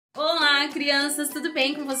crianças, tudo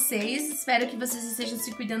bem com vocês? Espero que vocês estejam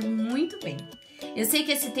se cuidando muito bem. Eu sei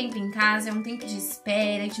que esse tempo em casa é um tempo de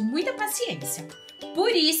espera e de muita paciência. Por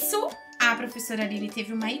isso, a professora Aline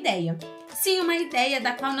teve uma ideia. Sim, uma ideia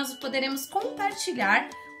da qual nós poderemos compartilhar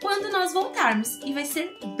quando nós voltarmos e vai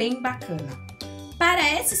ser bem bacana. Para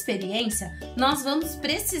essa experiência, nós vamos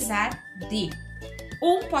precisar de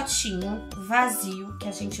um potinho vazio que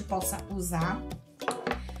a gente possa usar.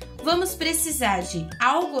 Vamos precisar de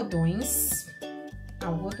algodões,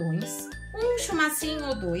 um chumacinho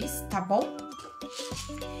ou dois, tá bom?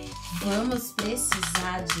 Vamos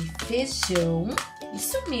precisar de feijão,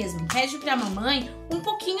 isso mesmo, pede pra mamãe um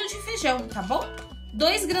pouquinho de feijão, tá bom?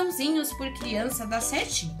 2 grãozinhos por criança dá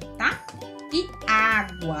certinho, tá? E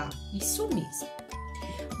água, isso mesmo.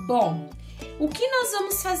 Bom, o que nós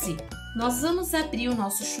vamos fazer? Nós vamos abrir o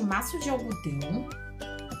nosso chumaço de algodão,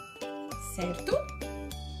 certo?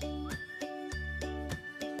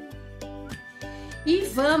 E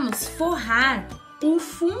vamos forrar o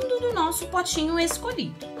fundo do nosso potinho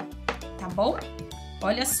escolhido, tá bom?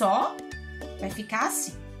 Olha só, vai ficar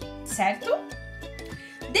assim, certo?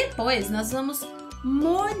 Depois, nós vamos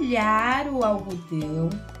molhar o algodão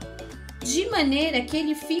de maneira que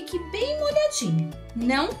ele fique bem molhadinho.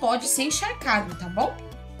 Não pode ser encharcado, tá bom?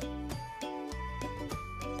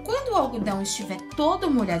 Quando o algodão estiver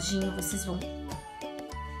todo molhadinho, vocês vão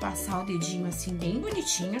passar o dedinho assim bem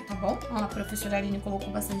bonitinho, tá bom? Ó, a professora Aline colocou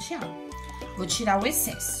bastante água. Vou tirar o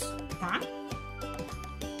excesso, tá?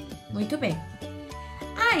 Muito bem.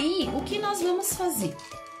 Aí, o que nós vamos fazer?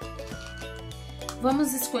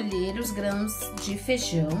 Vamos escolher os grãos de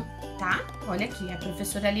feijão, tá? Olha aqui, a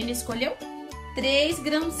professora Aline escolheu 3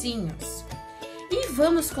 grãozinhos. E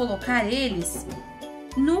vamos colocar eles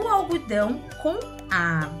no algodão com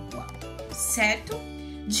água, certo?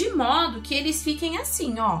 De modo que eles fiquem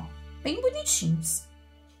assim, ó, bem bonitinhos.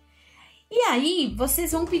 E aí,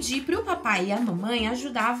 vocês vão pedir para o papai e a mamãe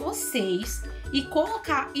ajudar vocês e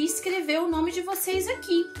colocar e escrever o nome de vocês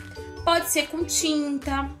aqui. Pode ser com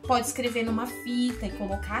tinta, pode escrever numa fita e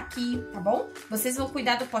colocar aqui, tá bom? Vocês vão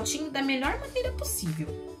cuidar do potinho da melhor maneira possível.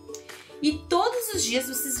 E todos os dias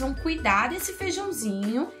vocês vão cuidar desse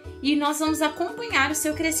feijãozinho e nós vamos acompanhar o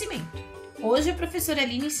seu crescimento. Hoje a professora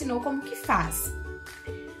Aline ensinou como que faz.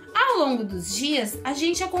 Ao longo dos dias, a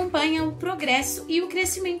gente acompanha o progresso e o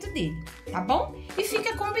crescimento dele, tá bom? E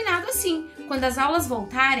fica combinado assim, quando as aulas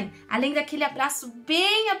voltarem, além daquele abraço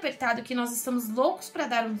bem apertado que nós estamos loucos para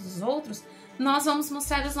dar uns dos outros, nós vamos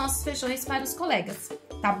mostrar os nossos feijões para os colegas,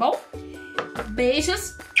 tá bom?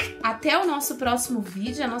 Beijos, até o nosso próximo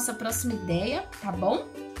vídeo, a nossa próxima ideia, tá bom?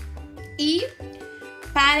 E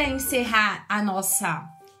para encerrar a nossa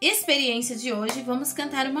experiência de hoje, vamos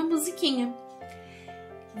cantar uma musiquinha.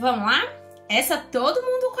 Vamos lá? Essa todo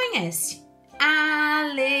mundo conhece.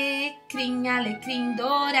 Alecrim, alecrim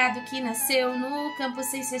dourado que nasceu no campo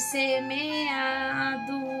sem ser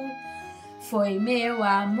semeado. Foi meu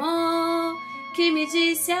amor que me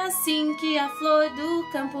disse assim que a flor do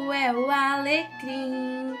campo é o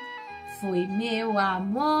alecrim. Foi meu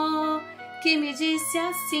amor que me disse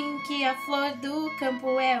assim que a flor do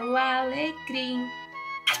campo é o alecrim.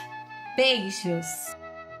 Beijos!